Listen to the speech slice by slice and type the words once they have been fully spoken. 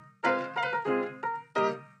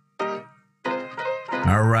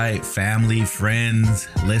All right, family, friends,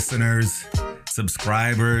 listeners,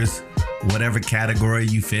 subscribers, whatever category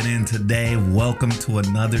you fit in today, welcome to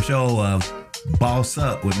another show of Boss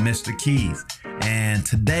Up with Mr. Keys. And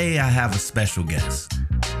today I have a special guest.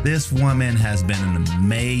 This woman has been an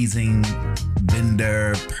amazing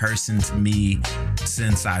vendor person to me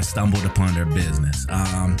since I stumbled upon her business.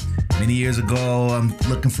 Many years ago, I'm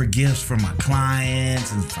looking for gifts for my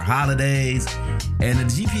clients and for holidays, and the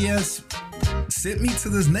GPS sent me to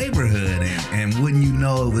this neighborhood, and wouldn't you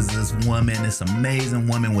know, it was this woman, this amazing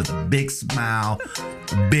woman with a big smile,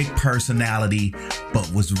 a big personality,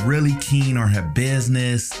 but was really keen on her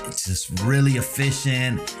business, just really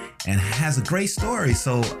efficient, and has a great story.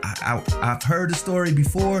 So I've heard the story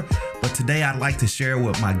before, but today I'd like to share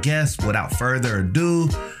with my guests. Without further ado,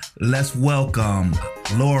 let's welcome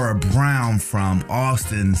Laura Brown from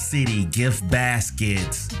Austin City Gift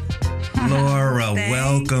Baskets. Laura,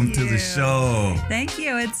 welcome to the show. Thank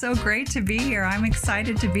you. It's so great to be here. I'm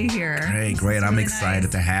excited to be here. Great. I'm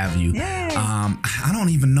excited to have you. Yay. I don't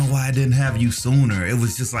even know why I didn't have you sooner. It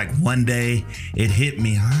was just like one day it hit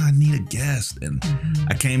me, I need a guest. And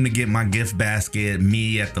I came to get my gift basket,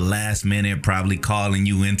 me at the last minute, probably calling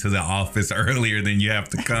you into the office earlier than you have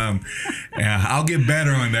to come. I'll get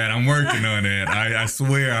better on that. I'm working on it. I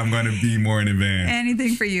swear I'm going to be more in advance.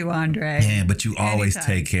 Anything for you, Andre. Yeah, but you always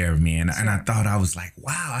take care of me. And I thought, I was like,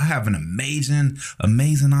 wow, I have an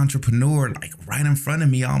amazing entrepreneur like right in front of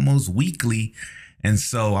me almost weekly. And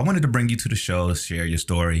so I wanted to bring you to the show to share your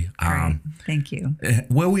story. Great. Thank you.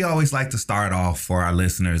 Where we always like to start off for our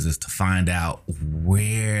listeners is to find out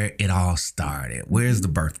where it all started. Where's the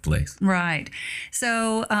birthplace? Right.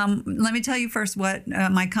 So let me tell you first what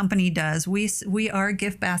my company does. We are a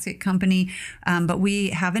gift basket company, but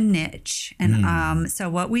we have a niche. And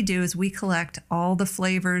so what we do is we collect all the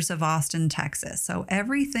flavors of Austin, Texas. So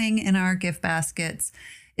everything in our gift baskets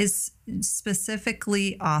is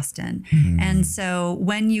specifically Austin. And so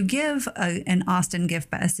when you give an Austin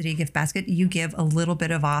city gift basket, you give a little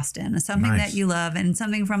bit of Austin, something that you love and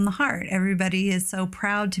something from the heart. Everybody is so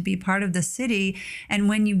proud to be part of the city. And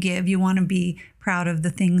when you give, you want to be proud of the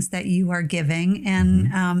things that you are giving. And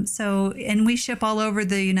and we ship all over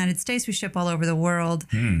the United States. We ship all over the world.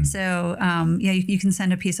 So you can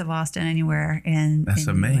send a piece of Austin anywhere. That's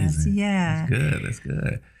amazing. Yeah. That's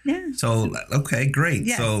good. Yeah. So, okay, great.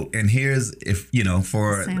 Yes. So, and here's,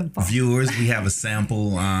 for viewers, we have a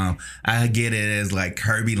sample. I get it as like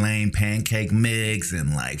Kirby Lane pancake mix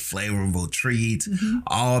and like flavorful treats,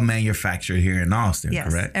 all manufactured here in Austin,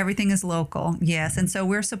 correct? Everything is local. Yes. And so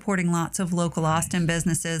we're supporting lots of local Austin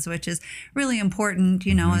businesses, which is really important,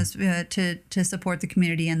 as to support the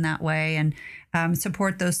community in that way and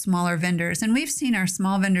support those smaller vendors. And we've seen our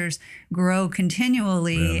small vendors grow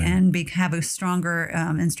continually and have a stronger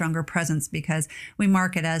and stronger presence because we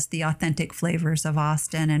market as the authentic flavors of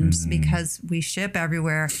Austin. And because we ship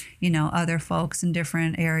everywhere, other folks in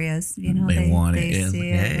different areas, they want it. They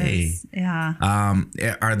see it. Yeah.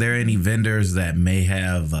 Are there any vendors that may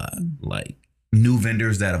have like new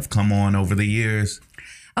vendors that have come on over the years?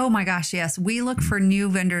 Oh my gosh, yes. We look for new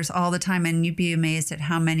vendors all the time, and you'd be amazed at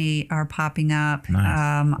how many are popping up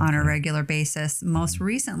on a regular basis. Most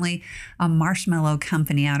recently, a marshmallow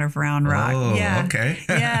company out of Round Rock. Oh, okay.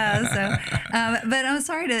 Yeah. So, but I'm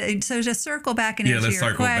sorry to just circle back and answer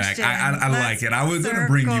your question. I like it. I was going to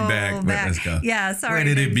bring you back, but let's go. Yeah, sorry.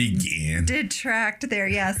 Where did it begin? Detract there.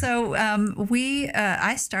 Yeah. So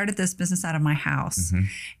I started this business out of my house,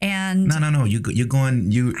 and no. You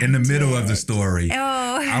in the middle of the story.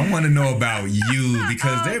 Oh. I want to know about you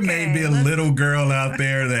because there may be a little girl out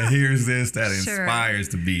there that hears this that inspires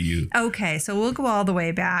to be you. Okay, so we'll go all the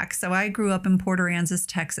way back. So I grew up in Port Aransas,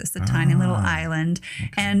 Texas, a tiny little island.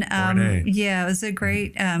 Okay. And it was a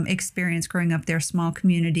great experience growing up there, small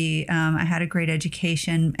community. I had a great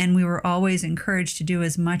education, and we were always encouraged to do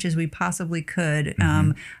as much as we possibly could.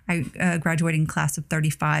 I graduating class of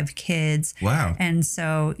 35 kids. Wow. And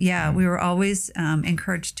so, we were always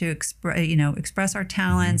encouraged to express our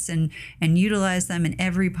talents and utilize them in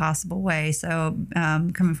every possible way. So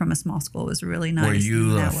coming from a small school was really nice. Were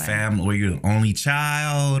you a family? Were you the only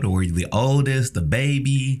child, or were you the oldest, the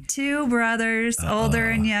baby? Two brothers, older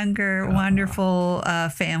and younger. Wonderful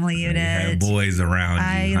family unit. You had boys around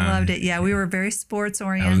you. I loved it. Yeah, we were very sports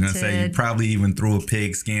oriented. I was going to say, you probably even threw a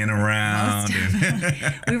pigskin around.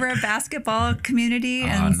 We were a basketball community,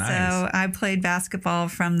 so I played basketball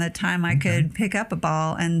from the time I could pick up a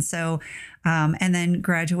ball. And so and then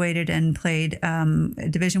graduated and played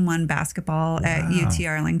Division I basketball at UT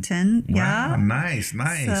Arlington. Wow, Yeah, nice.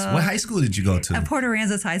 So, what high school did you go to? At Port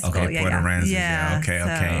Aransas High School. Okay, Port Aransas. Yeah. Okay.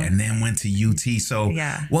 And then went to UT. So,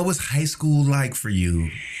 what was high school like for you?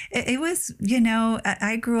 It was,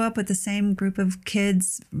 I grew up with the same group of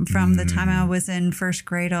kids from the time I was in first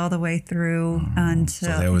grade all the way through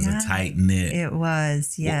until. So there was a tight knit. It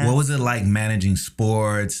was, yes. What was it like managing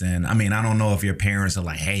sports? And I mean, I don't know if your parents are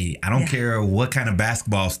like, hey, I don't care what kind of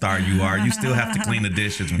basketball star you are. You still have to clean the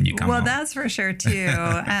dishes when you come home. Well, that's for sure, too.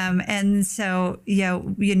 And so,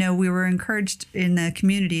 we were encouraged in the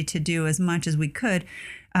community to do as much as we could.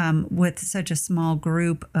 With such a small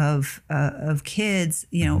group of kids,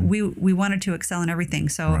 we wanted to excel in everything.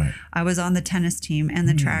 So I was on the tennis team and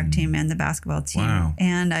the track team and the basketball team,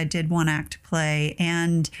 and I did one act play,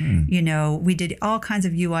 and we did all kinds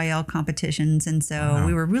of UIL competitions, and so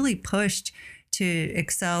we were really pushed to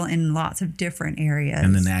excel in lots of different areas.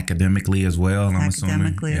 And then academically as well, I'm assuming.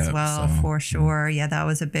 Academically as well, for sure. Yeah, that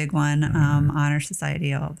was a big one. Honor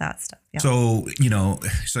Society, all of that stuff. Yeah. So,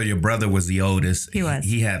 so your brother was the oldest. He was.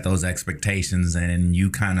 He had those expectations, and you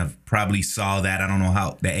kind of probably saw that. I don't know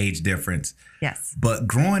how the age difference. Yes. But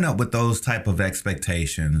growing up with those type of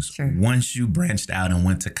expectations, once you branched out and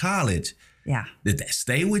went to college, did that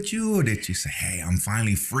stay with you, or did you say, hey, I'm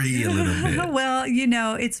finally free a little bit? Well,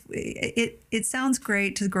 it sounds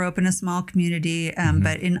great to grow up in a small community,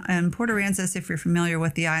 but in Port Aransas, if you're familiar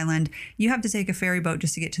with the island, you have to take a ferry boat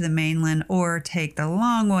just to get to the mainland, or take the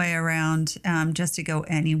long way around just to go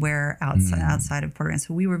anywhere outside of Port Aransas.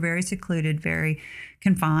 So we were very secluded, very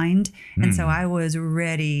confined, and so I was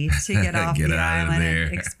ready to get off the island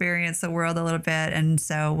and experience the world a little bit. And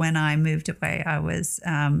so when I moved away, I was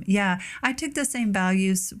I took the same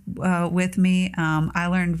values with me. I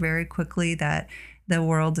learned very quickly that the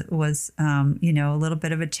world was a little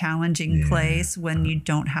bit of a challenging place when you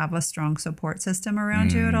don't have a strong support system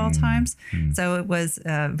around you at all times. So it was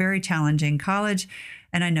very challenging. College.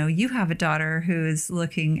 And I know you have a daughter who is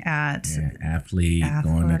looking at athlete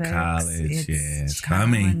going to college. It's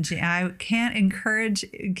coming. I can't encourage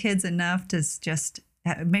kids enough to just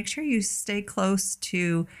make sure you stay close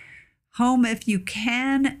to home if you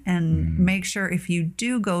can, and make sure if you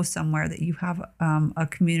do go somewhere that you have a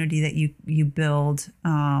community that you build. So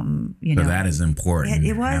that is important.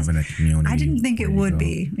 It was having a community. I didn't think it would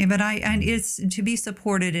be, but it's to be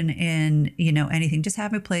supported in anything. Just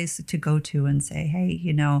have a place to go to and say,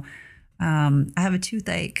 hey, I have a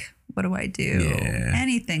toothache. What do I do? Yeah.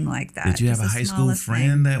 Anything like that. Did you have a high school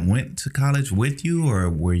friend that went to college with you, or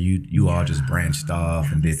were you all just branched off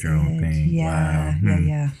and did your own thing? Yeah, wow.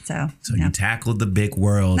 Yeah. So you tackled the big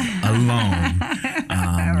world alone.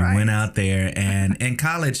 You went out there, and in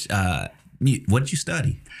college, what did you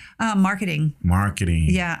study? Marketing.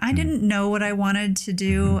 Yeah, I didn't know what I wanted to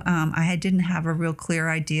do. I didn't have a real clear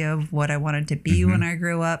idea of what I wanted to be when I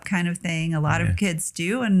grew up, kind of thing. A lot of kids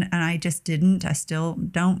do, and I just didn't. I still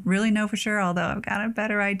don't really know for sure, although I've got a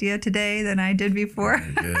better idea today than I did before.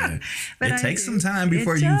 Good. But it takes some time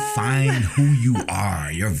before you find who you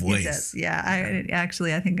are, your voice. It does. Yeah,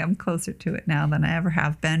 I think I'm closer to it now than I ever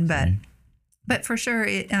have been, But for sure,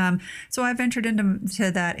 so I ventured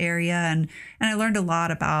into that area, and I learned a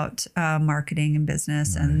lot about marketing and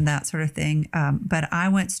business and that sort of thing. But I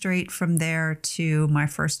went straight from there to my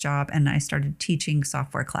first job, and I started teaching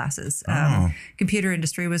software classes. Computer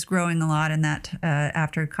industry was growing a lot in that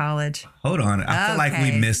after college. Hold on, I feel like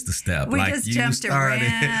we missed a step. We just jumped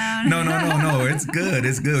around. No, it's good.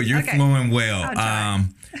 It's good. You're flowing well.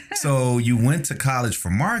 So you went to college for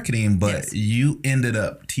marketing, but you ended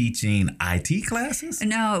up teaching IT classes?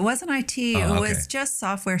 No, it wasn't IT. It was just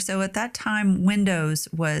software. So at that time, Windows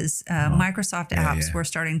was Microsoft apps were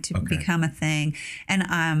starting to become a thing, and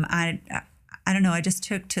I don't know. I just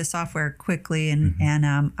took to software quickly,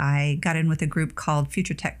 and I got in with a group called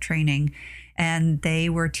Future Tech Training. And they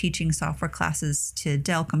were teaching software classes to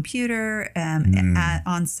Dell Computer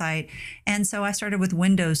on site. And so I started with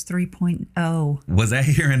Windows 3.0. Was that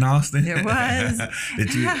here in Austin? It was.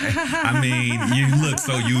 Did you? I mean, you look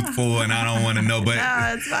so youthful, and I don't want to know, but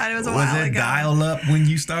no, it's fine. It was a while ago. Was it dial-up when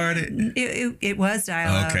you started? It was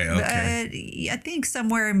dial-up. Okay. I think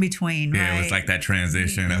somewhere in between. Yeah, right? it was like that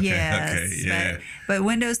transition. Okay. Yes, okay. Yeah. But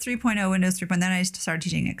Windows 3.0, Windows 3.0. Then I started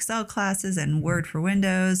teaching Excel classes and Word for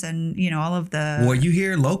Windows, and all of the Were you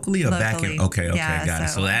here locally or back in? locally. Okay, Yeah, got it.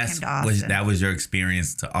 So I that's came to Austin. that was your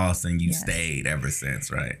experience to Austin. You Yes. stayed ever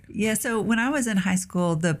since, right? Yeah, so when I was in high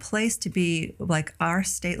school, the place to be, like our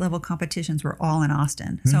state level competitions were all in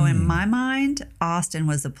Austin. So in my mind, Austin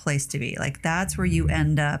was the place to be. Like that's where you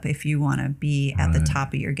end up if you want to be at the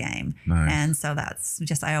top of your game. Nice. And so that's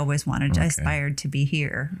just, I always wanted, I aspired to be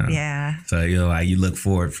here. Yeah. So you look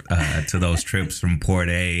forward to those trips from Port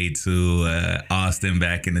A to Austin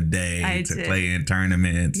back in the day I to did. play in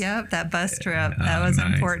tournaments. Yep, that bus trip. That was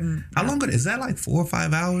nice. important. How long is that? Like 4 or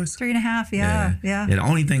 5 hours? 3.5, yeah. The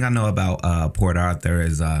only thing I know about Port Arthur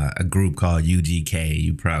is a group called UGK.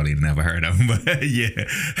 You probably never heard of them, but yeah,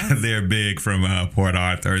 they're big from Port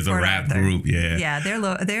Arthur. It's a Port rap Arthur. group. Yeah. Yeah,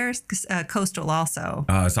 they're coastal also.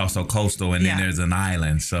 It's also coastal, and then Yeah. there's an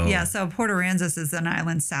island. So Yeah, so Port Aransas is an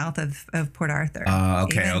island south of Port Arthur.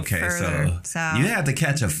 Okay. Even further So south. you have to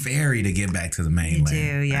catch a ferry to get back to the mainland. do,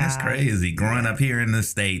 yeah. That's crazy. Growing up here in the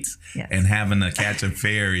States Yes. and having to catch a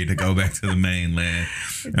ferry to go back to the mainland.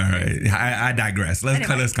 All right. I digress. Let's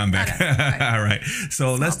Anyway, come back. okay. All right.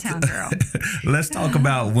 So Town girl. let's talk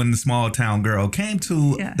about when the small town girl came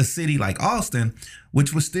to Yeah. a city like Austin,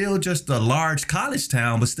 which was still just a large college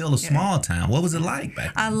town, but still a small town. What was it like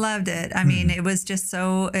back then? I loved it. I mean, it was just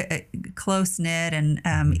so close knit and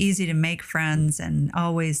easy to make friends, and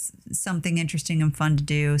always something interesting and fun to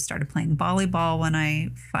do. Started playing volleyball when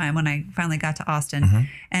I finally got to Austin,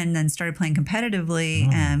 and then started playing competitively.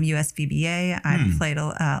 USVBA. I played a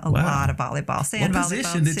lot of volleyball. Sand What volleyball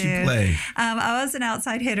position did you too. play? I was an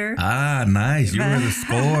outside hitter. Ah, nice. You were the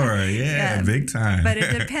scorer. Yeah, big time. But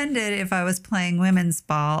it depended if I was playing women's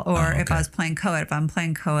ball or if okay. I was playing co-ed. If I'm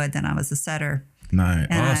playing co-ed, then I was a setter. Nice.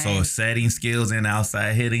 And So setting skills and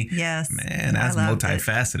outside hitting. Yes. Man, that's I loved it.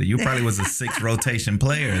 multifaceted. You probably was a 6 rotation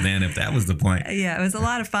player then, if that was the point. Yeah, it was a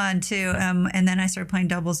lot of fun too. And then I started playing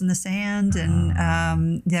doubles in the sand.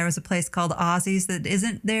 And there was a place called Aussies that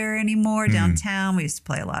isn't there anymore downtown. We used to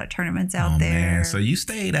play a lot of tournaments out there. Man, so you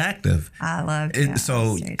stayed active. I loved It, it.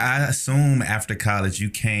 so I assume after college you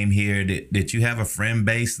came here. Did you have a friend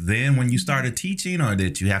base then when you started teaching, or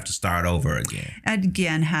did you have to start over again?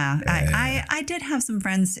 Again, I did have some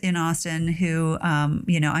friends in Austin who,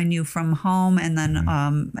 I knew from home, and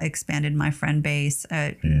then expanded my friend base.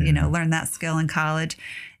 Learned that skill in college,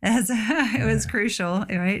 as it was crucial,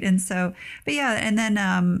 right? And so, but yeah, and then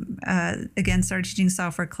again started teaching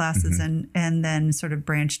software classes, and then sort of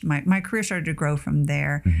branched. My career started to grow from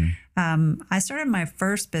there. I started my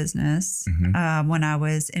first business when I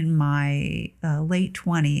was in my late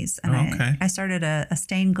 20s, and I started a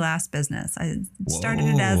stained glass business. I started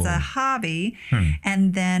it as a hobby,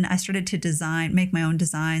 and then I started to make my own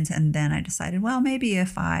designs, and then I decided, well, maybe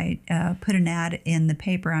if I put an ad in the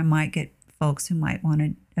paper, I might get folks who might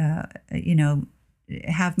want to,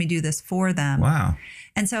 have me do this for them. Wow.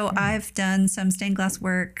 And so I've done some stained glass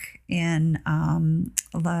work in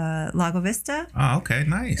Lago Vista. Oh, okay.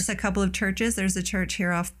 Nice. It's a couple of churches. There's a church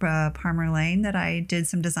here off Palmer Lane that I did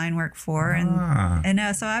some design work for.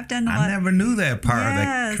 And so I've done a lot. I never knew that part of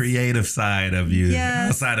Yes. the creative side of you, Yes.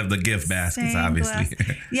 outside of the gift baskets, Stained obviously.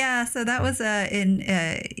 glass. Yeah, so that was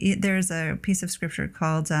there's a piece of scripture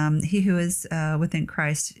called "He who is within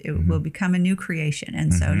Christ will become a new creation,"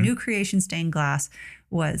 and so new creation stained glass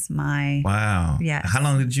was my Wow. Yes. How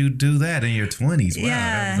long did you do that in your 20s? Wow,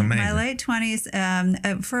 that was amazing. my late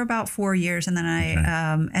 20s for about 4 years, and then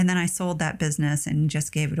I sold that business and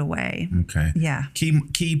just gave it away. Okay. Yeah.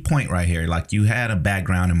 Key point right here. Like, you had a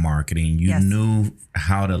background in marketing. You Yes. knew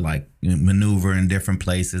how to like maneuver in different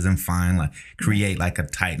places and create like a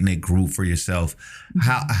tight knit group for yourself.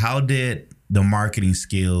 How did the marketing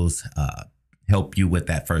skills help you with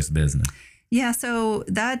that first business? Yeah, so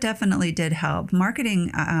that definitely did help.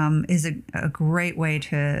 Marketing is a great way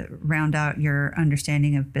to round out your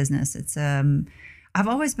understanding of business. It's I've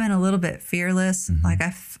always been a little bit fearless. Like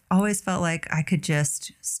I've always felt like I could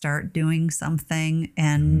just start doing something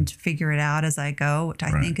and figure it out as I go, which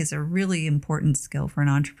I think is a really important skill for an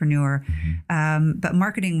entrepreneur. But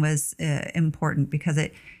marketing was important because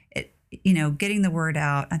it getting the word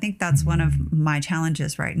out. I think that's one of my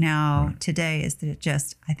challenges right now today, is that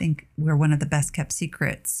I think we're one of the best kept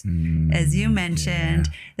secrets, as you mentioned,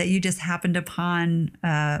 that you just happened upon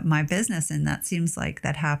my business. And that seems like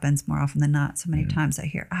that happens more often than not. So many times I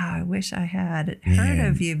hear, I wish I had heard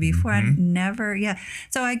of you before. I never. Yeah.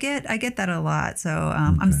 So I get that a lot. So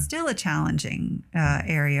I'm still a challenging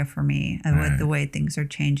area for me with the way things are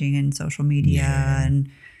changing in social media and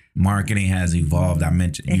marketing has evolved.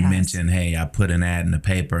 You mentioned, hey, I put an ad in the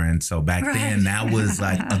paper, and so back then that was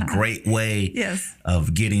like a great way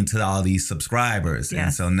of getting to all these subscribers.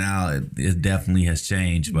 And so now it definitely has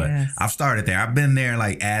changed. But I've started there. I've been there,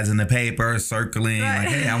 like ads in the paper, circling, like,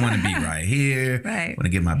 hey, I want to be right here. I want to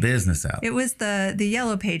get my business out. It was the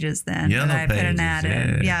Yellow Pages then that I put an ad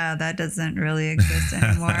in. Yeah, that doesn't really exist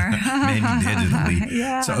anymore. Maybe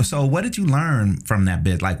digitally. So what did you learn from that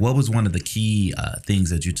bit? Like, what was one of the key things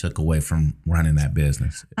that you took away from running that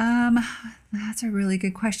business? That's a really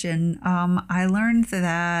good question. I learned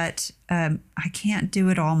that I can't do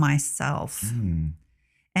it all myself.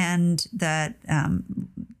 And that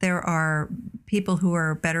there are people who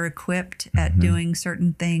are better equipped at doing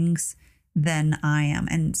certain things than I am.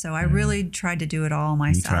 And so I really tried to do it all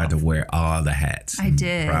myself. You tried to wear all the hats. I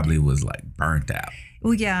did. Probably was like burnt out.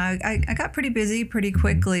 Well, yeah, I got pretty busy pretty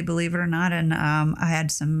quickly, believe it or not. And I had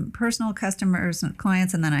some personal customers and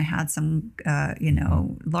clients, and then I had some,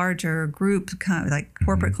 larger group, like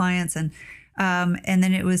corporate clients. And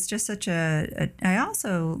then it was just such I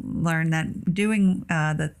also learned that doing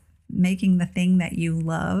making the thing that you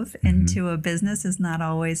love into a business is not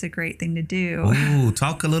always a great thing to do. Ooh,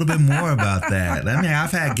 talk a little bit more about that. I mean,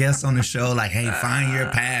 I've had guests on the show like, hey, find your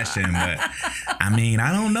passion. But I mean,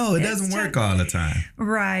 I don't know. It doesn't work all the time.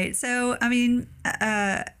 Right. So, I mean,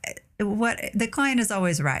 what the client is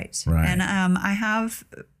always right. And I have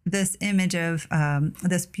this image of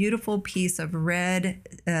this beautiful piece of red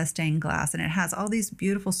stained glass, and it has all these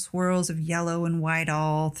beautiful swirls of yellow and white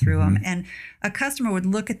all through them. And a customer would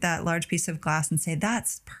look at that large piece of glass and say,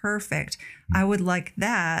 that's perfect. I would like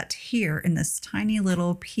that here in this tiny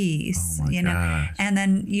little piece, gosh. And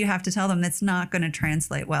then you have to tell them that's not going to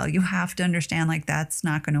translate well. You have to understand like that's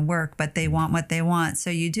not going to work, but they want what they want.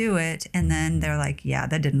 So you do it, and then they're like, yeah,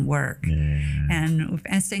 that didn't work. And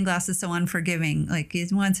stained glass is so unforgiving. Like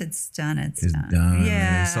once it's done, it's done.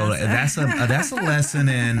 Yeah. So that's a lesson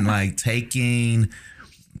in like taking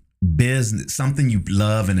business, something you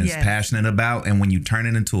love and is passionate about, and when you turn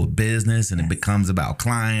it into a business and it becomes about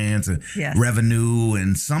clients and revenue,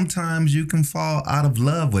 and sometimes you can fall out of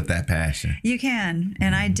love with that passion. You can,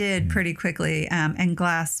 and I did pretty quickly. And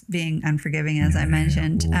glass being unforgiving, as I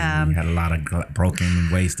mentioned. You had a lot of broken,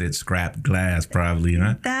 wasted, scrapped glass, probably,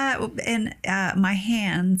 huh? That and my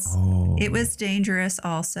hands. It was dangerous,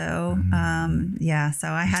 also. So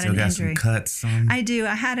I had an injury. Some cuts. I do.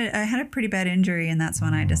 I had a pretty bad injury, and that's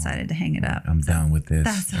when I decided to hang it up. I'm done with this.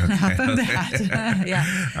 That's enough of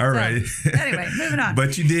that. All right. Anyway, moving on.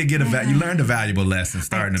 But you did get you learned a valuable lesson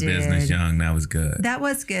starting a business young. That was good. That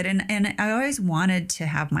was good. And I always wanted to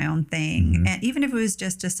have my own thing, and even if it was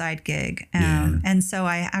just a side gig. And so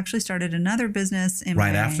I actually started another business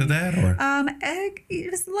after that, or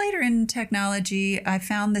it was later in technology. I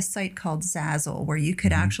found this site called Zazzle, where you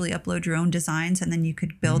could actually upload your own designs, and then you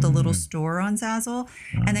could build a little store on Zazzle,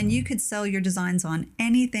 and then you could sell your designs on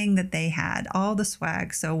anything that they had, all the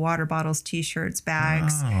swag. So water bottles, t-shirts,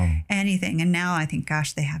 bags, anything. And now I think,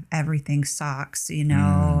 gosh, they have everything, socks,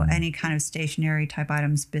 any kind of stationary type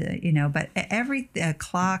items, but every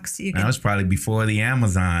clocks. That was probably before the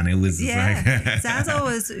Amazon. It was Zazzle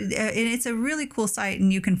was, it's a really cool site,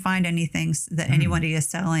 and you can find anything that anybody is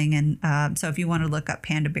selling. And so if you want to look up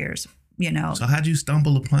panda bears, So how'd you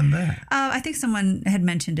stumble upon that? I think someone had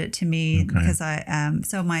mentioned it to me because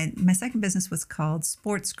so my second business was called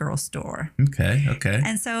Sports Girl Store. Okay.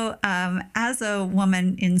 And so as a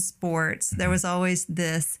woman in sports, there was always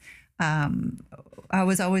this, I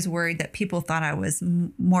was always worried that people thought I was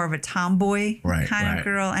more of a tomboy kind of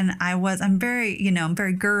girl. And I'm very, I'm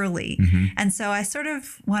very girly. And so I sort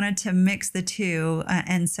of wanted to mix the two.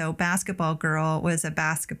 And so basketball girl was a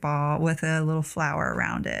basketball with a little flower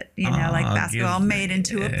around it, like basketball made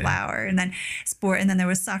into a flower. And then sport. And then there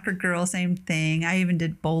was soccer girl, same thing. I even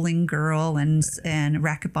did bowling girl and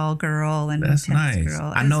racquetball girl and that's tennis nice.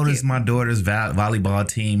 girl. I noticed my daughter's volleyball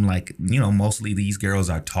team, like, mostly these girls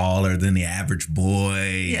are taller than the average boy.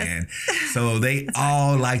 And so they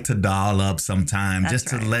all like to doll up sometimes just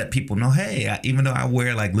to let people know, hey, even though I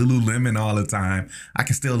wear like Lululemon all the time, I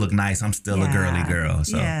can still look nice. I'm still a girly girl.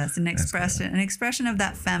 So yes, an expression of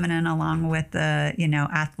that feminine along with the,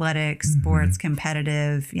 athletic, sports,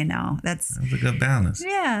 competitive, that's a good balance.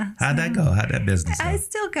 Yeah. How'd that go? How'd that business go? It's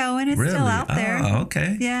still going. It's still out there. Oh,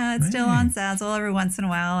 okay. Yeah, it's still on Zazzle every once in a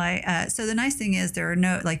while. So the nice thing is there are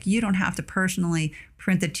no, like, you don't have to personally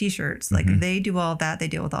print the t-shirts. Like they do all that. They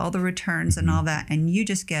deal with all the returns and all that. And you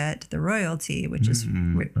just get the royalty, which is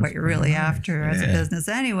what you're really after as a business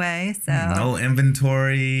anyway. So no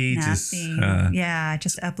inventory, nothing.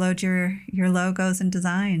 Just upload your logos and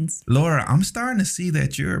designs. Laura, I'm starting to see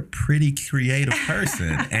that you're a pretty creative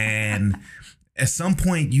person. And at some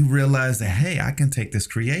point you realize that, hey, I can take this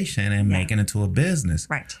creation and make it into a business.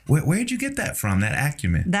 Right. Where'd you get that from, that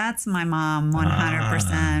acumen? That's my mom,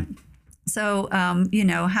 100%. So,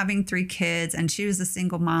 having 3 kids, and she was a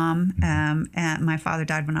single mom, and my father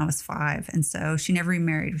died when I was 5. And so she never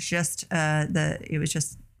remarried. It was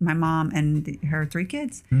just my mom and her 3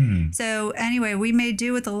 kids. So anyway, we made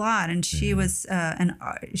do with a lot, and she was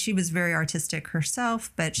she was very artistic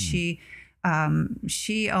herself, but she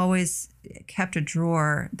always kept a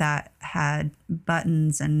drawer that had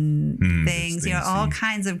buttons and things, all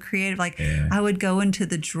kinds of creative, I would go into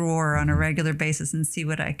the drawer on a regular basis and see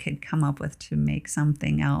what I could come up with to make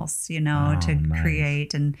something else,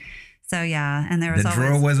 create. And so, and there was the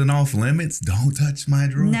drawer wasn't off limits. Don't touch my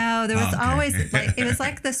drawer. No, there was always it was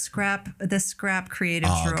like the scrap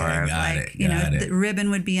creative drawer. The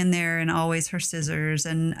ribbon would be in there, and always her scissors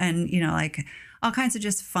and all kinds of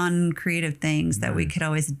just fun, creative things that we could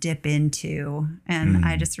always dip into. And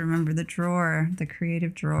I just remember the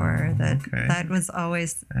creative drawer, that was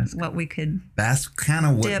always what we could That's kind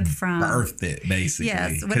of what dip from. Birthed it, basically.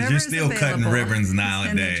 Yes, because you're still cutting ribbons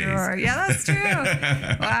nowadays. In the drawer. Yeah, that's true.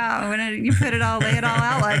 Wow, when you lay it all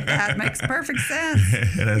out like that, makes perfect sense.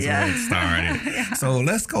 That's where it started. So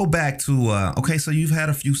let's go back to, so you've had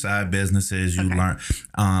a few side businesses. You learned.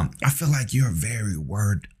 I feel like you're a very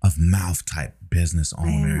word of mouth type business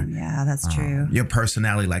owner. Yeah, that's true. Your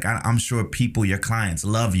personality, I'm sure your clients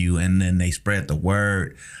love you, and then they spread the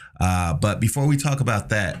word. But before we talk about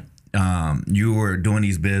that, you were doing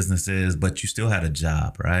these businesses, but you still had a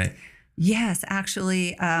job, right? Yes,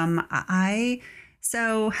 actually. I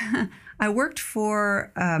worked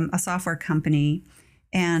for a software company,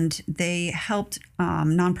 and they helped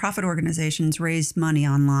nonprofit organizations raise money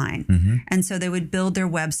online. And so they would build their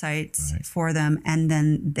websites for them, and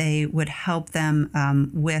then they would help them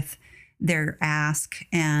with their ask,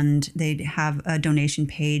 and they'd have a donation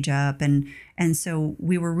page up. And so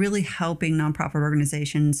we were really helping nonprofit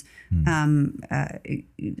organizations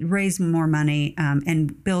raise more money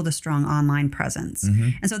and build a strong online presence.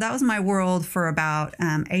 And so that was my world for about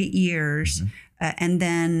 8 years. And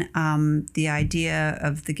then the idea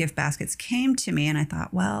of the gift baskets came to me, and I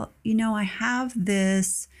thought, well, I have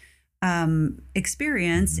this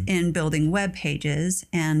experience in building web pages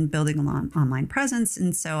and building an online presence.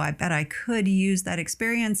 And so I bet I could use that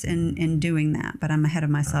experience in doing that. But I'm ahead of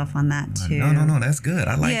myself on that too. No, that's good.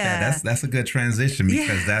 I like that. That's a good transition,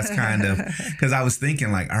 because that's kind of, because I was thinking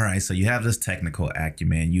all right, so you have this technical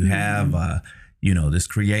acumen, you have, this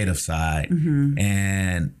creative side,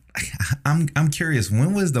 and I'm curious,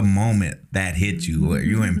 when was the moment that hit you? Were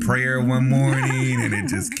you in prayer one morning and it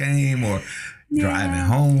just came, or driving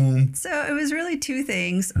home? So it was really 2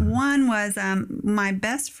 things. One was my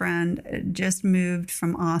best friend just moved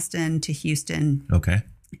from Austin to Houston. Okay.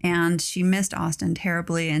 And she missed Austin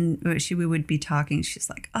terribly. And we would be talking. She's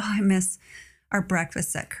like, oh, I miss our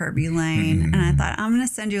breakfast at Kirby Lane. And I thought, I'm going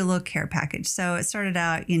to send you a little care package. So it started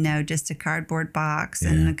out, just a cardboard box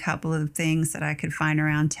and a couple of things that I could find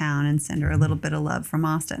around town, and send her a little bit of love from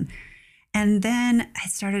Austin. And then it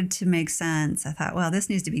started to make sense. I thought, well, this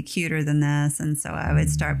needs to be cuter than this. And so I would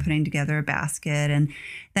start putting together a basket. And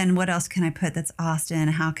then what else can I put that's Austin?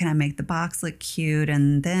 How can I make the box look cute?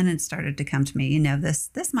 And then it started to come to me,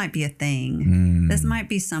 this might be a thing. This might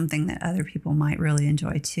be something that other people might really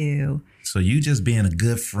enjoy too. So you just being a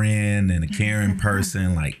good friend and a caring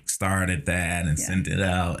person, started that and sent it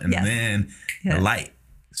out. And then the light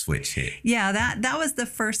switch hit. Yeah, that was the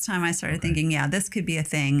first time I started thinking, this could be a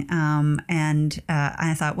thing. And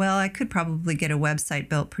I thought, well, I could probably get a website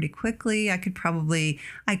built pretty quickly. I could,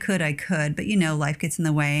 but life gets in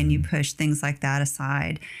the way, and you push things like that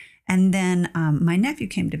aside. And then my nephew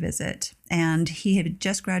came to visit, and he had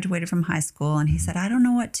just graduated from high school, and he said, I don't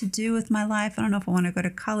know what to do with my life. I don't know if I want to go to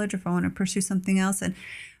college or if I want to pursue something else. And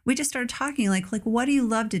we just started talking, like, what do you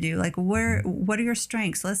love to do? What are your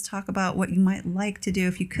strengths? Let's talk about what you might like to do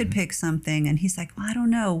if you could pick something. And he's like, well, I don't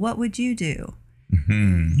know. What would you do?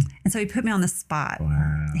 Hmm. And so he put me on the spot.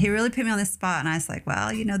 Wow. He really put me on the spot. And I was like,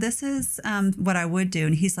 well, this is what I would do.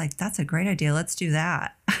 And he's like, that's a great idea. Let's do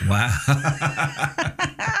that. Wow.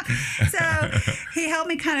 So he helped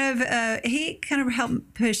me he kind of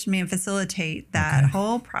helped push me and facilitate that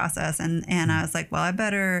whole process. And I was like, well, I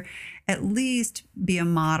better at least be a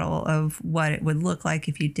model of what it would look like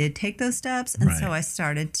if you did take those steps. And so I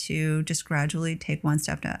started to just gradually take one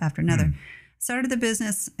step after another. Started the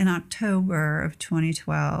business in October of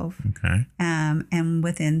 2012. Okay. And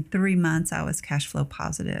within 3 months, I was cash flow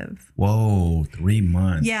positive. Whoa, 3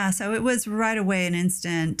 months. Yeah. So it was right away an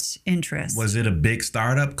instant interest. Was it a big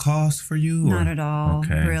startup cost for you? Not at all.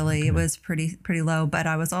 Okay. Really. Okay. It was pretty low. But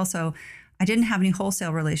I didn't have any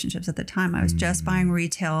wholesale relationships at the time. I was just buying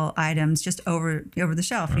retail items just over the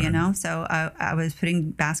shelf, So I was putting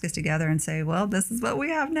baskets together and say, well, this is what we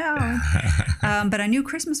have now. But I knew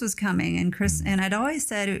Christmas was coming, and I'd always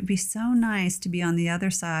said it would be so nice to be on the other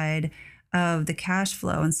side of the cash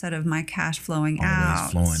flow instead of my cash flowing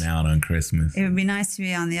out. Flowing out on Christmas. It would be nice to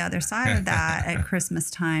be on the other side of that at Christmas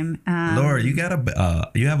time. Laura, you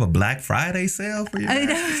have a Black Friday sale for your right?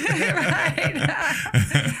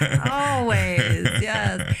 Always,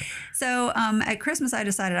 yes. So at Christmas, I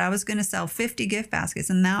decided I was going to sell 50 gift baskets,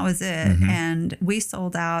 and that was it. And we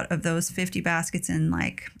sold out of those 50 baskets in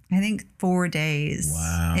I think 4 days.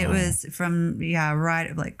 Wow. It was from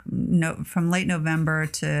late November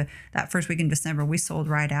to that first week in December. We sold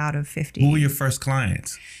right out of 50. Who were your first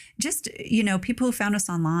clients? Just people who found us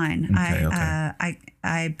online. Okay.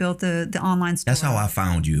 I built the online store. That's how I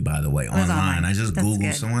found you, by the way, online. I just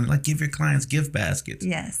Googled someone give your clients gift baskets.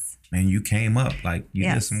 Yes. And you came up you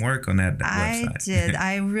did some work on that website. I did.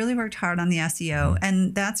 I really worked hard on the SEO,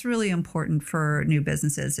 and that's really important for new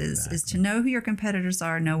businesses is to know who your competitors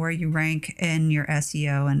are, know where you rank in your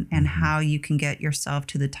SEO, and how you can get yourself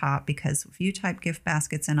to the top. Because if you type gift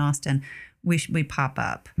baskets in Austin, we pop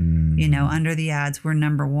up. Under the ads, we're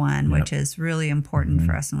number one, which is really important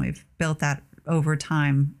for us, and we've built that over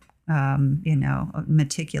time.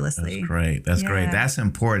 Meticulously. That's great. That's great. That's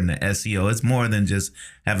important. The SEO, it's more than just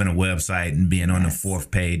having a website and being on the 4th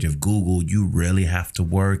page of Google. You really have to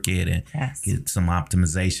work it and get some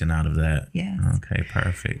optimization out of that. Yes. Okay,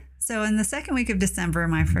 perfect. So in the second week of December,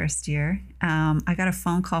 my first year, I got a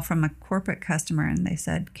phone call from a corporate customer, and they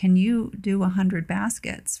said, "Can you do 100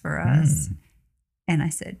 baskets for us?" And I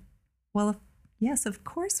said, "Well, yes, of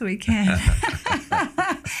course we can."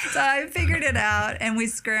 So I figured it out, and we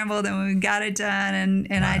scrambled, and we got it done.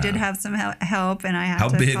 And I did have some help, and I had How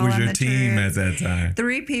to big follow was your the team truth. at that time?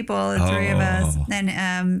 3 people, the 3 of us.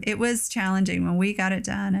 And it was challenging when we got it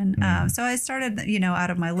done. And so I started, out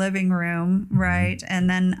of my living room, right? And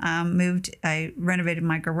then I renovated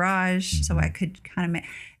my garage so I could kind of make.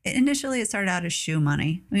 Initially, it started out as shoe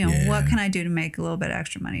money. What can I do to make a little bit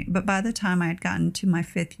extra money? But by the time I had gotten to my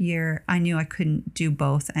 5th year, I knew I couldn't do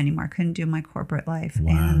both anymore. I couldn't do my corporate life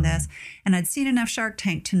and this. And I'd seen enough Shark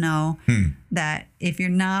Tank to know that if you're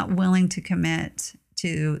not willing to commit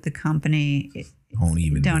to the company, don't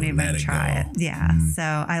even try it. Yeah. So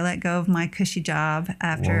I let go of my cushy job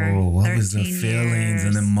after 13 what was the feelings years.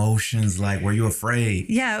 and emotions like? Were you afraid?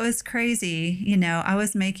 Yeah, it was crazy. I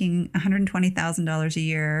was making $120,000 a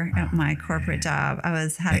year at my corporate job. I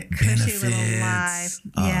had a cushy little life.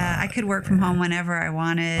 I could work from home whenever I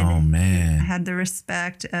wanted. Oh, man. I had the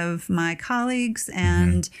respect of my colleagues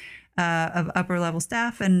and of upper level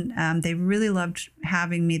staff, and they really loved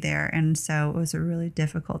having me there. And so it was a really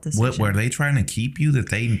difficult decision. What were they trying to keep you, that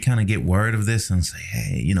they can kind of get word of this and say,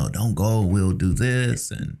 hey, don't go, we'll do this?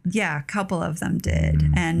 And yeah, a couple of them did.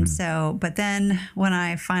 And so, but then when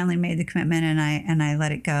I finally made the commitment and I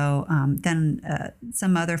let it go, then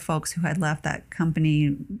some other folks who had left that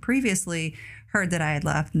company previously heard that I had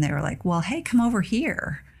left, and they were like, well, hey, come over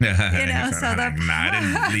here. So I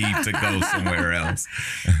didn't leave to go somewhere else.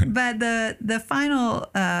 But the final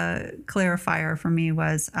clarifier for me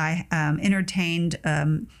was I entertained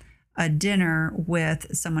a dinner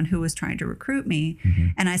with someone who was trying to recruit me.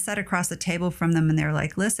 And I sat across the table from them, and they were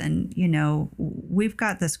like, listen, we've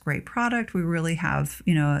got this great product. We really have,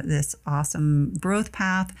 this awesome growth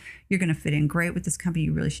path. You're going to fit in great with this company.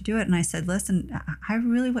 You really should do it. And I said, listen, I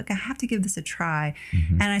have to give this a try.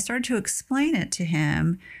 And I started to explain it to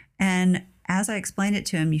him. And as I explained it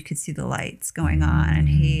to him, you could see the lights going on. And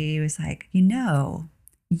he was like, you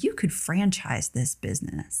could franchise this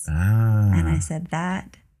business. And I said,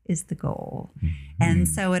 that is the goal. And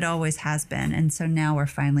so it always has been. And so now we're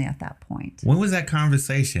finally at that point. When was that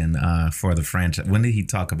conversation for the franchise? When did he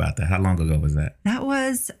talk about that? How long ago was that? That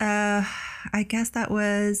was, I guess that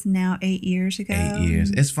was now 8 years ago. 8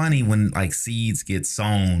 years. It's funny when seeds get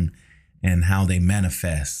sown and how they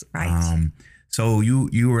manifest. Right. So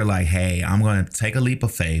you were like, hey, I'm going to take a leap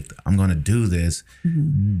of faith. I'm going to do this.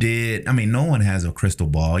 No one has a crystal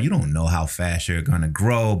ball. You don't know how fast you're going to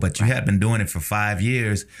grow, but you have been doing it for 5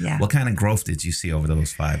 years. Yeah. What kind of growth did you see over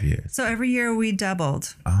those 5 years? So every year we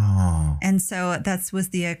doubled. Oh. And so that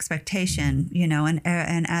was the expectation,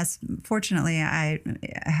 and as fortunately I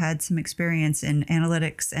had some experience in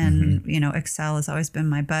analytics and, Excel has always been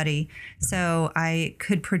my buddy. So I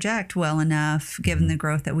could project well enough given the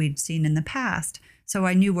growth that we'd seen in the past. So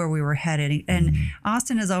I knew where we were headed. And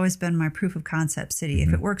Austin has always been my proof of concept city.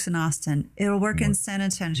 If it works in Austin, it'll work in San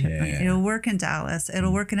Antonio. Yeah. It'll work in Dallas.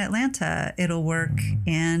 It'll work in Atlanta. It'll work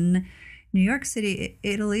in New York City.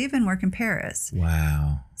 It'll even work in Paris.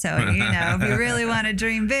 Wow. So, if you really want to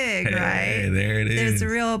dream big, right? Hey, there it is. There's a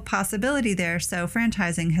real possibility there. So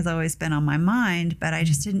franchising has always been on my mind, but I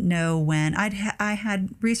just didn't know when. I had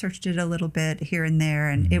researched it a little bit here and there,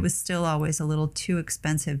 and it was still always a little too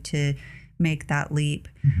expensive to make that leap.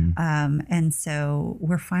 And so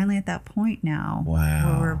we're finally at that point now.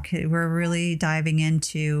 Wow. Where we're really diving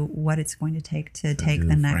into what it's going to take to take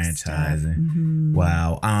the next step.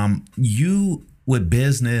 Wow. You with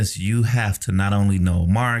business, you have to not only know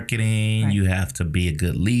marketing, you have to be a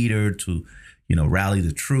good leader to, rally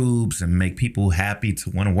the troops and make people happy to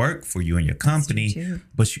want to work for you and your company.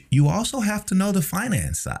 But you also have to know the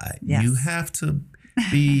finance side. Yes. You have to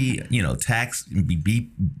be,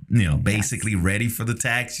 basically ready for the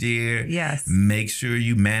tax year. Yes. Make sure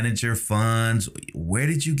you manage your funds. Where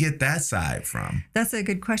did you get that side from? That's a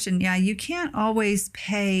good question. Yeah, you can't always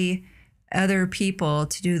pay other people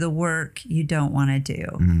to do the work you don't want to do.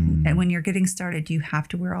 And when you're getting started, you have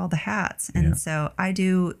to wear all the hats. And so I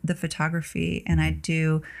do the photography and I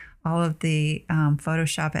do all of the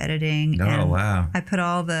Photoshop editing. Oh, and wow. I put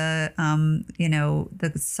all the,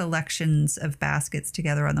 the selections of baskets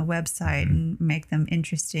together on the website and make them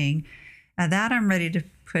interesting. That I'm ready to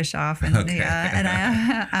push off. And, and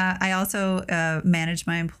I also manage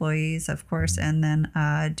my employees, of course, and then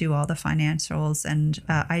do all the financials. And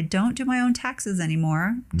I don't do my own taxes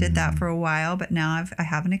anymore. Did that for a while, but now I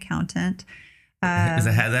have an accountant. Has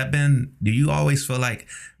that been, do you always feel like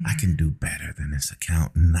I can do better than this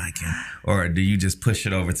accountant? Or do you just push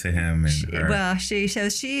it over to him? She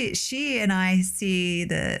and I see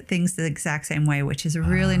the things the exact same way, which is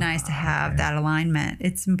really nice to have that alignment.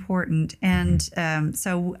 It's important. And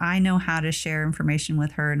so I know how to share information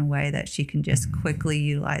with her in a way that she can just quickly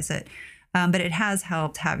utilize it. But it has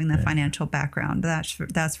helped having the financial background.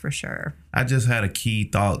 That's for sure. I just had a key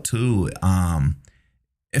thought too.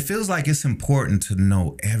 It feels like it's important to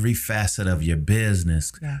know every facet of your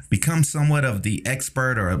business, become somewhat of the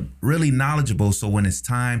expert or really knowledgeable. So when it's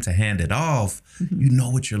time to hand it off, you know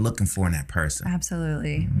what you're looking for in that person.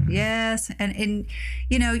 Absolutely. Yes. And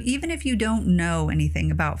even if you don't know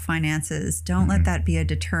anything about finances, don't let that be a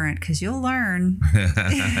deterrent because you'll learn.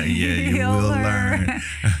 You will learn.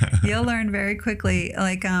 You'll learn very quickly.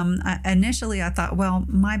 Like initially I thought, well,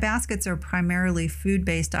 my baskets are primarily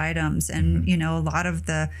food-based items and, a lot of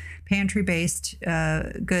the pantry-based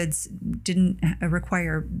goods didn't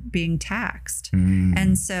require being taxed.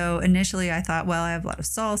 And so initially I thought, well, I have a lot of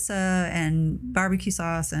salsa and barbecue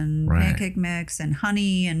sauce and pancake mix and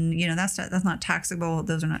honey. And, that's not taxable.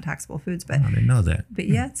 Those are not taxable foods. But I didn't know that. But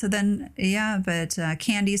so then,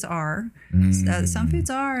 candies are. Some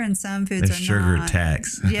foods are and some foods the are sugar not.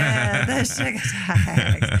 tax. Yeah, the sugar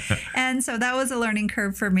tax. And so that was a learning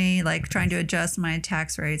curve for me, like trying to adjust my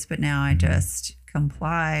tax rates. But now I just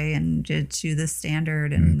comply and to the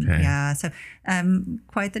standard. And so I'm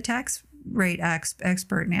quite the tax rate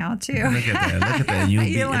expert now too. Look at that.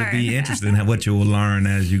 It'll be interesting what you will learn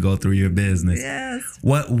as you go through your business. Yes.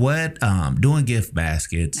 What doing gift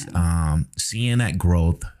baskets, seeing that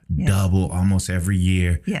growth double almost every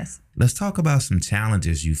year. Yes. Let's talk about some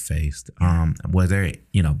challenges you faced. Whether,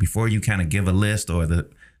 before you kind of give a list or the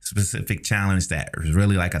specific challenge that was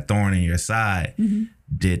really like a thorn in your side,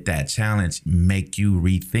 did that challenge make you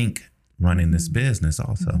rethink running this business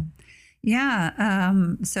also? Yeah.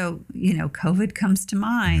 So, COVID comes to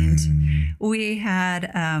mind. We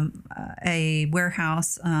had a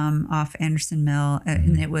warehouse off Anderson Mill,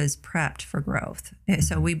 and it was prepped for growth.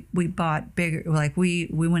 So we bought bigger, like we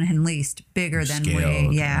went ahead and leased bigger than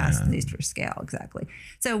leased for scale. Exactly.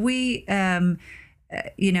 So we,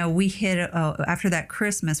 we hit after that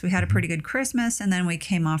Christmas, we had a pretty good Christmas, and then we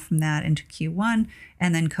came off from that into Q1,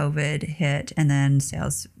 and then COVID hit, and then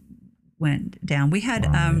sales went down. We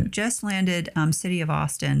had just landed City of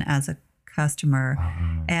Austin as a customer.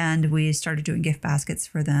 And we started doing gift baskets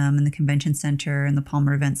for them in the convention center and the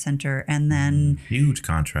Palmer Event Center. And then huge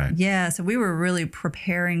contract. yeah, so we were really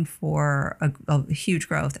preparing for a huge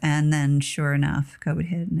growth. And then sure enough, COVID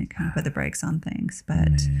hit and it kind of put the brakes on things.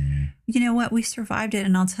 But you know what? We survived it.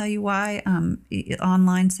 And I'll tell you why.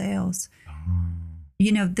 Online sales.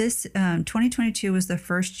 You know, this 2022 was the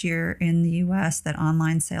first year in the U.S. that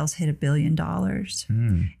online sales hit $1 billion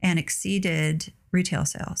and exceeded retail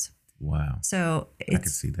sales. Wow. So I could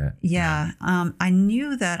see that. Yeah. I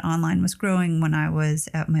knew that online was growing when I was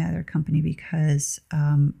at my other company because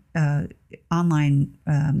online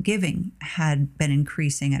giving had been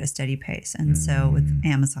increasing at a steady pace. And so with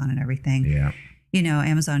Amazon and everything, you know,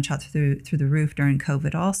 Amazon shot through the roof during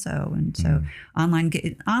COVID also. And so online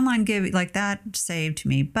giving like that saved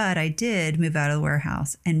me. But I did move out of the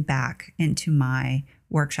warehouse and back into my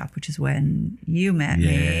workshop, which is when you met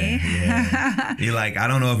me. Yeah. You're like, I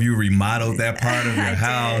don't know if you remodeled that part of your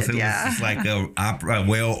house. It was just like a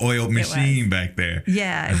well-oiled machine back there.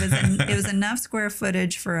 Yeah, it was enough square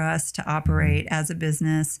footage for us to operate as a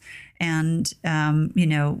business. And, you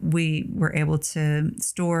know, we were able to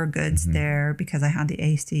store goods there because I had the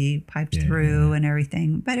AC piped through and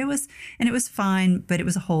everything. But it was fine, but it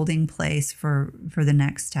was a holding place for the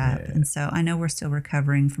next step. And so I know we're still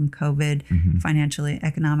recovering from COVID financially,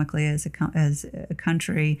 economically as a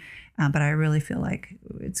country. But I really feel like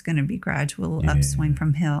it's going to be gradual upswing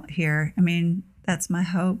from here. I mean, that's my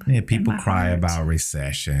hope. Yeah, people cry about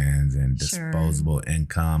recessions and disposable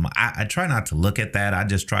income. I try not to look at that. I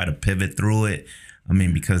just try to pivot through it. I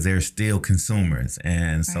mean, because they're still consumers.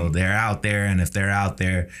 And so they're out there. And if they're out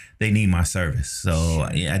there, they need my service. So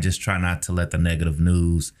I just try not to let the negative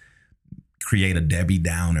news create a Debbie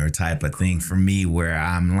Downer type of thing for me where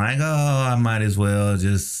I'm like, oh, I might as well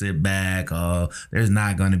just sit back. Oh, there's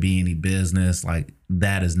not going to be any business. Like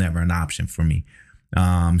that is never an option for me.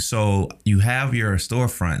 So you have your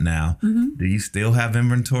storefront now. Do you still have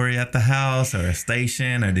inventory at the house or a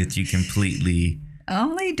station, or did you completely?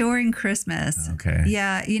 Only during Christmas. Okay.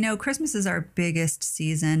 Yeah. You know, Christmas is our biggest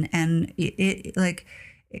season, and it like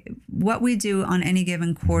what we do on any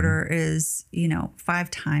given quarter is, you know, 5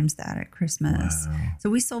 times that at Christmas. Wow. So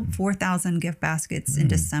we sold 4,000 gift baskets in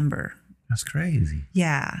December. That's crazy.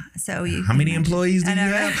 Yeah. So how many employees do you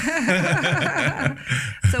have?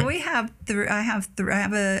 So we have I have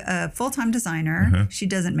a full-time designer. She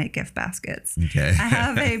doesn't make gift baskets. Okay. I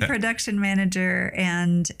have a production manager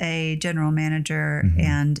and a general manager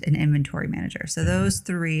and an inventory manager. So those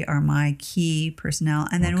 3 are my key personnel.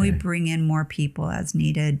 And then we bring in more people as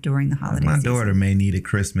needed during the holiday season. My daughter may need a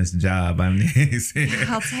Christmas job. I mean,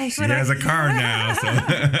 I'll take she has a car now.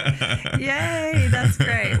 So. Yay. That's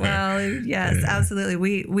great. Well, yes, absolutely.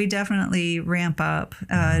 We definitely ramp up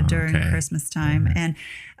during Christmas time. And,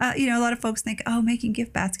 you know, a lot of folks think, oh, making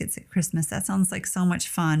gift baskets at Christmas, that sounds like so much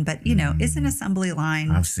fun. But, you know, it's an assembly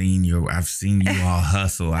line. I've seen you all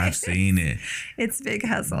hustle. I've seen it. It's big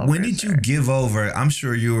hustle. When did you give over? I'm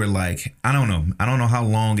sure you were like, I don't know how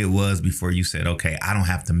long it was before you said, okay, I don't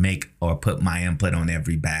have to make or put my input on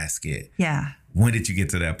every basket. Yeah. When did you get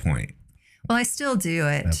to that point? Well, I still do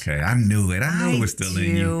it. Okay, I knew it. I knew it was still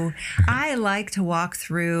in you. I like to walk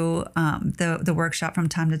through the workshop from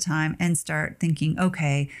time to time and start thinking,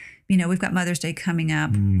 okay, you know, we've got Mother's Day coming up.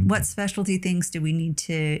 What specialty things do we need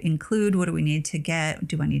to include? What do we need to get?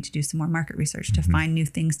 Do I need to do some more market research to find new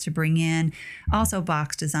things to bring in? Also,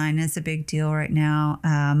 box design is a big deal right now.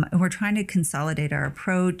 We're trying to consolidate our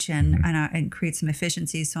approach and create some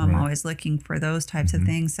efficiencies. So I'm always looking for those types of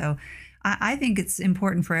things. So I think it's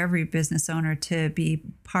important for every business owner to be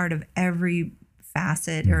part of every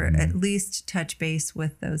facet or at least touch base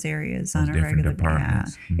with those areas on a regular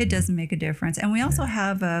basis. It does make a difference. And we also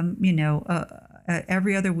have, you know,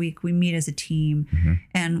 every other week we meet as a team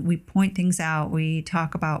and we point things out. We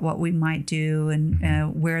talk about what we might do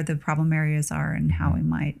and where the problem areas are and how we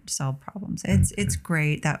might solve problems. It's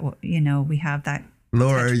great that, you know, we have that.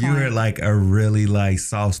 Laura, you are like a really like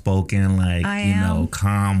soft-spoken, like, you know,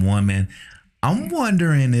 calm woman. I'm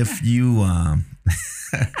wondering if you,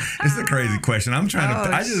 it's a crazy question. I'm trying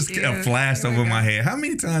to, I just flashed over my head. How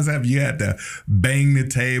many times have you had to bang the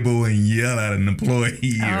table and yell at an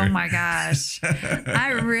employee? Oh my gosh.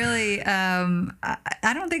 I really,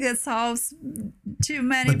 I don't think that solves too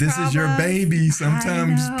many But this problems. is your baby.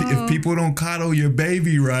 Sometimes if people don't coddle your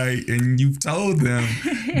baby right and you've told them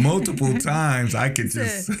multiple times, I could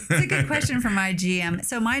just. It's a good question for my GM.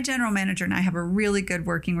 So my general manager and I have a really good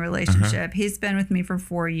working relationship. He's been with me for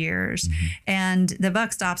 4 years. And And the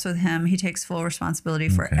buck stops with him. He takes full responsibility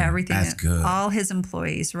for everything. That's good. All his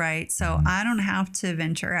employees, right? So I don't have to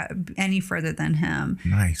venture out any further than him.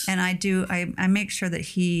 Nice. And I make sure that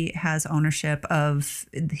he has ownership of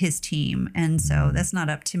his team. And so that's not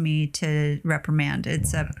up to me to reprimand.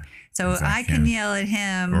 It's up. So I can yell at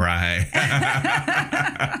him. Right.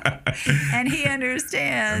 And he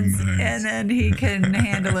understands. And then he can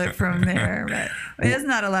handle it from there. But there's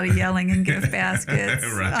not a lot of yelling in gift baskets,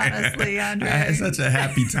 honestly, Andre. It's such a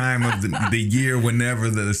happy time of the year whenever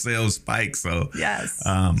the sales spike. So yes,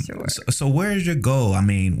 sure. So where's your goal? I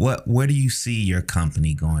mean, where do you see your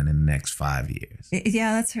company going in the next 5 years?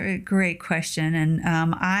 Yeah, that's a great question. And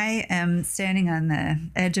I am standing on the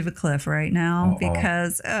edge of a cliff right now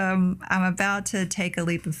because I'm about to take a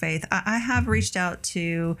leap of faith. I have reached out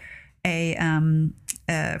to a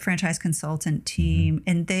franchise consultant team,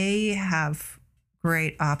 and they have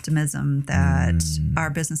great optimism that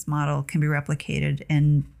our business model can be replicated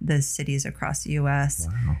in the cities across the U.S.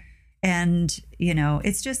 Wow. And,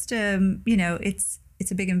 it's just,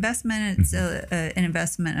 it's a big investment. It's an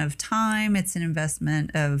investment of time. It's an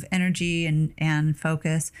investment of energy and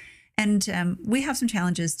focus. And we have some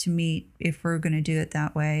challenges to meet if we're going to do it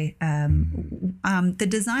that way. The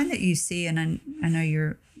design that you see, and I know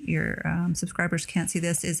your subscribers can't see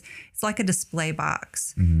this, it's like a display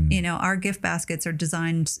box. Our gift baskets are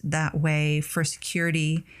designed that way for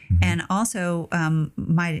security. And also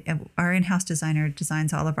our in-house designer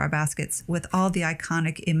designs all of our baskets with all the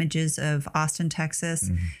iconic images of Austin, Texas.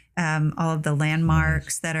 All of the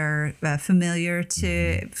landmarks that are familiar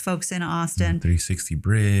to folks in Austin. 360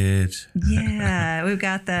 Bridge. Yeah, we've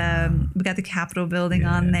got the Capitol building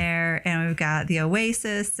on there, and we've got the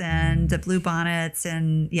Oasis and the Blue Bonnets,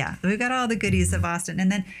 and we've got all the goodies of Austin.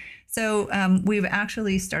 And then, so we've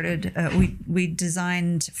actually started. We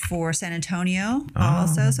designed for San Antonio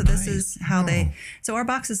also. So this is how So our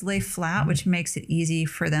boxes lay flat, which makes it easy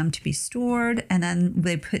for them to be stored, and then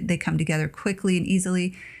they come together quickly and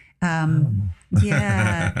easily. And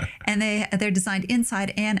they're designed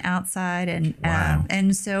inside and outside, and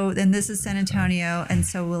this is San Antonio, and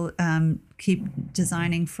so we'll keep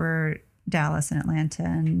designing for Dallas and Atlanta.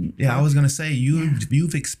 And I was gonna say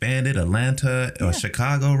you've expanded Atlanta or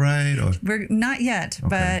Chicago, right? Or we're not yet,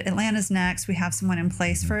 but Atlanta's next. We have someone in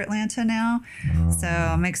place for Atlanta now, so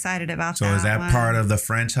I'm excited about that. So is that part of the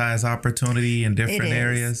franchise opportunity in different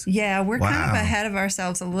areas? Yeah, we're kind of ahead of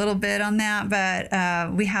ourselves a little bit on that,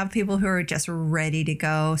 but we have people who are just ready to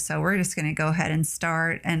go. So we're just going to go ahead and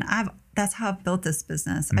start. And that's how I've built this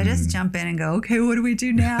business. I just jump in and go, okay, what do we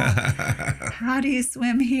do now? How do you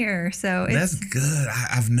swim here? So that's good.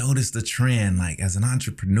 I've noticed the trend. Like as an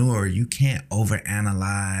entrepreneur, you can't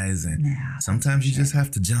overanalyze, and sometimes you just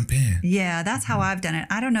have to jump in. Yeah, that's how I've done it.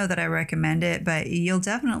 I don't know that I recommend it, but you'll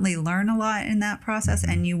definitely learn a lot in that process,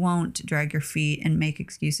 and you won't drag your feet and make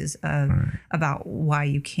excuses about why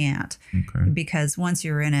you can't. Because once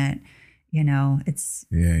you're in it, it's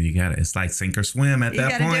you got it. It's like sink or swim at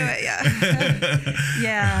that point. You gotta do it,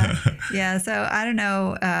 yeah. So I don't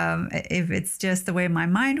know if it's just the way my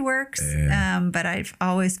mind works, but I've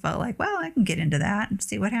always felt like, well, I can get into that and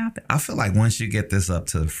see what happens. I feel like once you get this up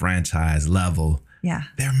to the franchise level,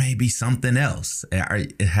 there may be something else.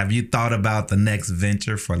 Have you thought about the next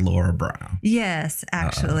venture for Laura Brown? Yes,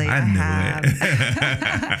 actually, I have.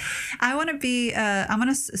 It. I want to be.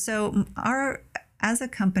 As a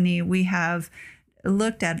company, we have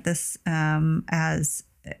looked at this as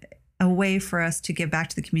a way for us to give back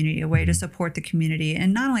to the community, a way to support the community.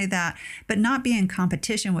 And not only that, but not be in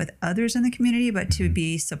competition with others in the community, but to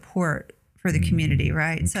be support for the community,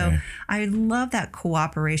 right? Okay. So I love that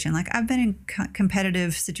cooperation. Like I've been in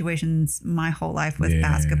competitive situations my whole life with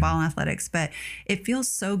basketball and athletics, but it feels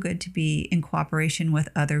so good to be in cooperation with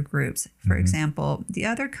other groups. For example, the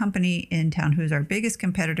other company in town who's our biggest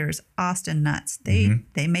competitor is Austin Nuts. They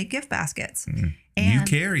make gift baskets. And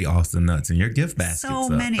you carry Austin Nuts in your gift baskets. So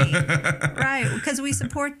many, right? Because we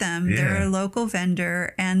support them. Yeah. They're a local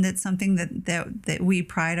vendor, and it's something that we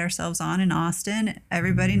pride ourselves on in Austin.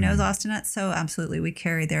 Everybody knows Austin Nuts, so absolutely, we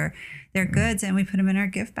carry their goods and we put them in our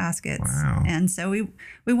gift baskets. Wow. And so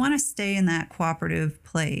we want to stay in that cooperative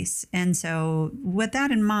place. And so with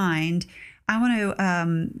that in mind, I want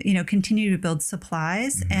to, continue to build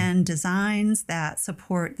supplies and designs that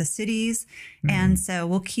support the cities. And so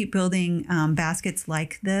we'll keep building baskets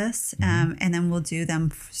like this, and then we'll do them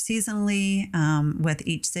seasonally with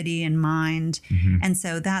each city in mind. And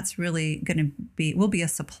so that's really going to we'll be a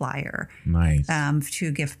supplier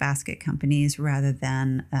to gift basket companies rather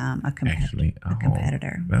than a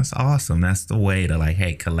competitor. That's awesome. That's the way to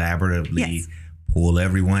collaboratively pull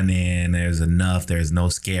everyone in. There's enough. There's no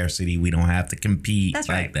scarcity. We don't have to compete. That's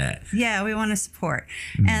like right. that. Yeah, we want to support.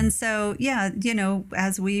 And so, yeah,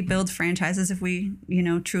 as we build franchises, if we,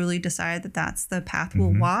 truly decide that that's the path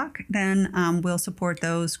we'll walk, then we'll support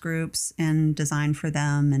those groups and design for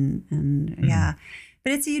them. And yeah,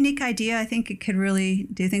 but it's a unique idea. I think it could really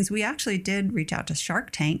do things. We actually did reach out to Shark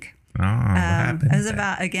Tank. Oh, what happened? It was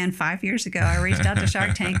about, again, 5 years ago. I reached out to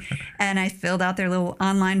Shark Tank and I filled out their little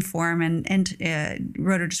online form and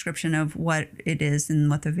wrote a description of what it is and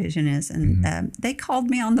what the vision is. And they called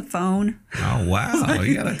me on the phone. Oh, wow.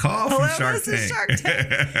 You got a call from Shark This is Tank. Shark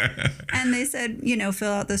Tank. And they said,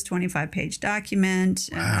 fill out this 25-page document,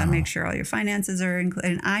 make sure all your finances are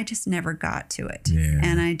included. And I just never got to it. Yeah.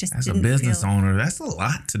 And I just As a didn't business feel... owner, that's a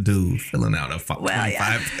lot to do, filling out a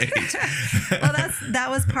 25-page. Well, that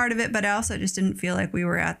was part of it, but I also just didn't feel like we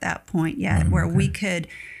were at that point yet where we could,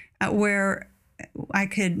 where I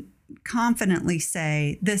could confidently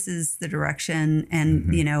say, this is the direction and,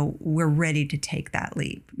 we're ready to take that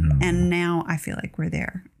leap. And now I feel like we're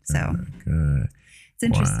there. So Good. it's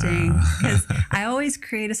interesting because I always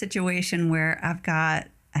create a situation where I've got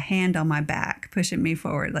a hand on my back pushing me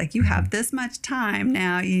forward. Like, you have this much time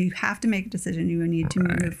now. You have to make a decision. You need to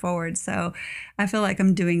move forward. So I feel like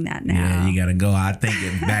I'm doing that now. Yeah, you got to go. I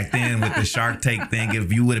think back then with the Shark Tank thing,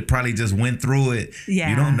 if you would have probably just went through it,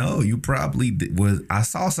 you don't know. You probably was. I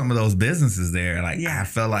saw some of those businesses there. Like, I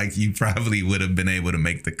felt like you probably would have been able to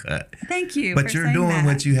make the cut. Thank you. But you're doing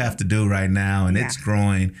what you have to do right now, and it's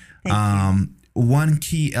growing. One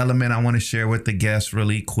key element I want to share with the guests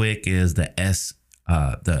really quick is the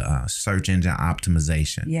search engine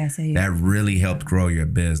optimization. Yes, that really helped grow your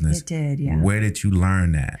business. It did, yeah. Where did you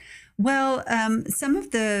learn that? Well, some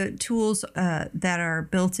of the tools that are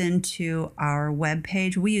built into our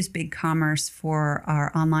webpage, we use BigCommerce for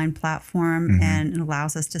our online platform, and it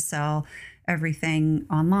allows us to sell everything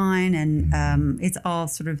online, and it's all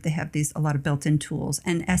sort of, they have a lot of built-in tools,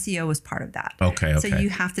 and SEO is part of that. Okay. So you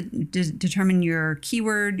have to determine your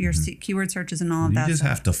keyword, your keyword searches, and all of that. You just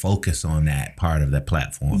have to focus on that part of the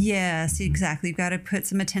platform. Yes, exactly. You've got to put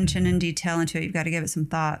some attention and detail into it. You've got to give it some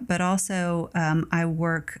thought. But also,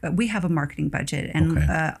 we have a marketing budget,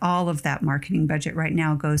 and all of that marketing budget right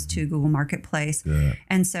now goes to Google Marketplace. Good.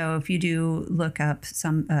 And so if you do look up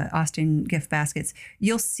some Austin gift baskets,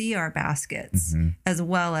 you'll see our baskets as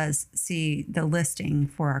well as see the listing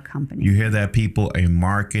for our company. You hear that, people? A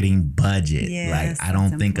marketing budget. Yes, like, I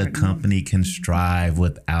don't think important. a company can strive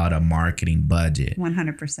without a marketing budget.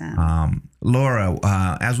 100%. Laura,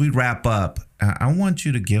 as we wrap up, I want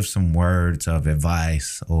you to give some words of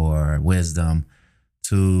advice or wisdom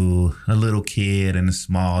to a little kid in a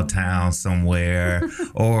small town somewhere,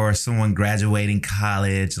 or someone graduating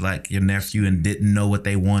college like your nephew and didn't know what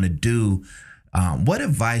they want to do. What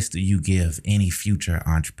advice do you give any future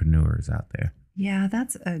entrepreneurs out there? Yeah,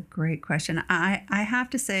 that's a great question. I have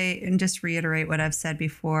to say, and just reiterate what I've said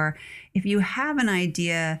before, if you have an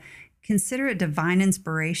idea, consider it divine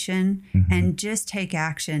inspiration and just take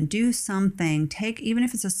action. Do something. Even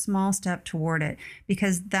if it's a small step toward it,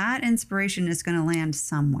 because that inspiration is going to land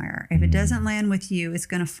somewhere. If it doesn't land with you, it's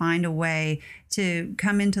going to find a way to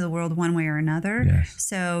come into the world one way or another. Yes.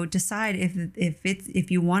 So decide if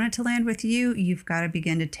you want it to land with you, you've got to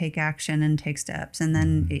begin to take action and take steps, and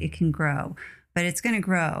then it can grow. But it's going to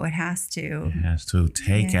grow. It has to. It has to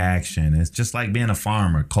take action. It's just like being a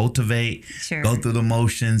farmer. Cultivate, go through the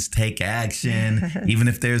motions, take action. Even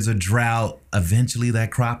if there's a drought, eventually that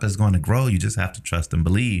crop is going to grow. You just have to trust and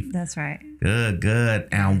believe. That's right. Good.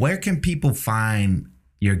 And where can people find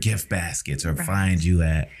your gift baskets or find you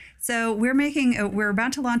at? So we're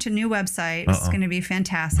about to launch a new website. It's going to be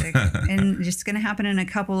fantastic, and it's going to happen in a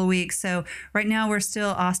couple of weeks. So right now we're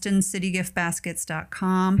still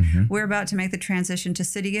AustinCityGiftBaskets.com. We're about to make the transition to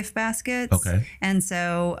City Gift Baskets. Okay. And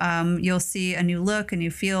so you'll see a new look, a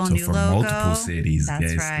new feel, a new for logo. Multiple cities.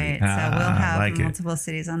 That's right. So we'll have multiple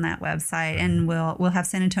cities on that website, and we'll have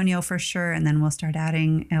San Antonio for sure, and then we'll start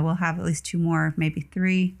adding. We'll have at least 2 more, maybe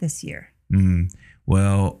 3 this year.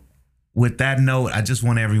 Well, with that note, I just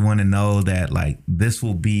want everyone to know that this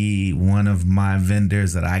will be one of my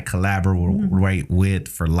vendors that I collaborate with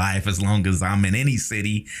for life as long as I'm in any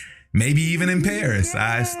city, maybe even in Paris.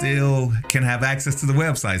 I still can have access to the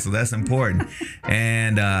website, so that's important.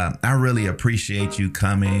 And I really appreciate you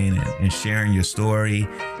coming and sharing your story.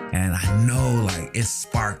 And I know it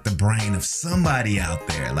sparked the brain of somebody out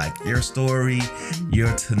there. Your story,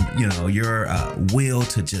 your will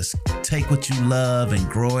to just take what you love and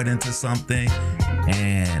grow it into something.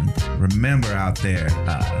 And remember out there,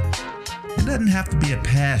 It doesn't have to be a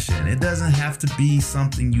passion. It doesn't have to be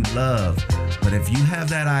something you love. But if you have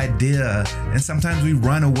that idea, and sometimes we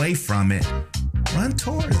run away from it, run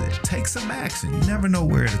towards it. Take some action. You never know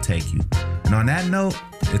where it'll take you. And on that note,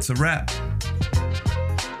 it's a wrap.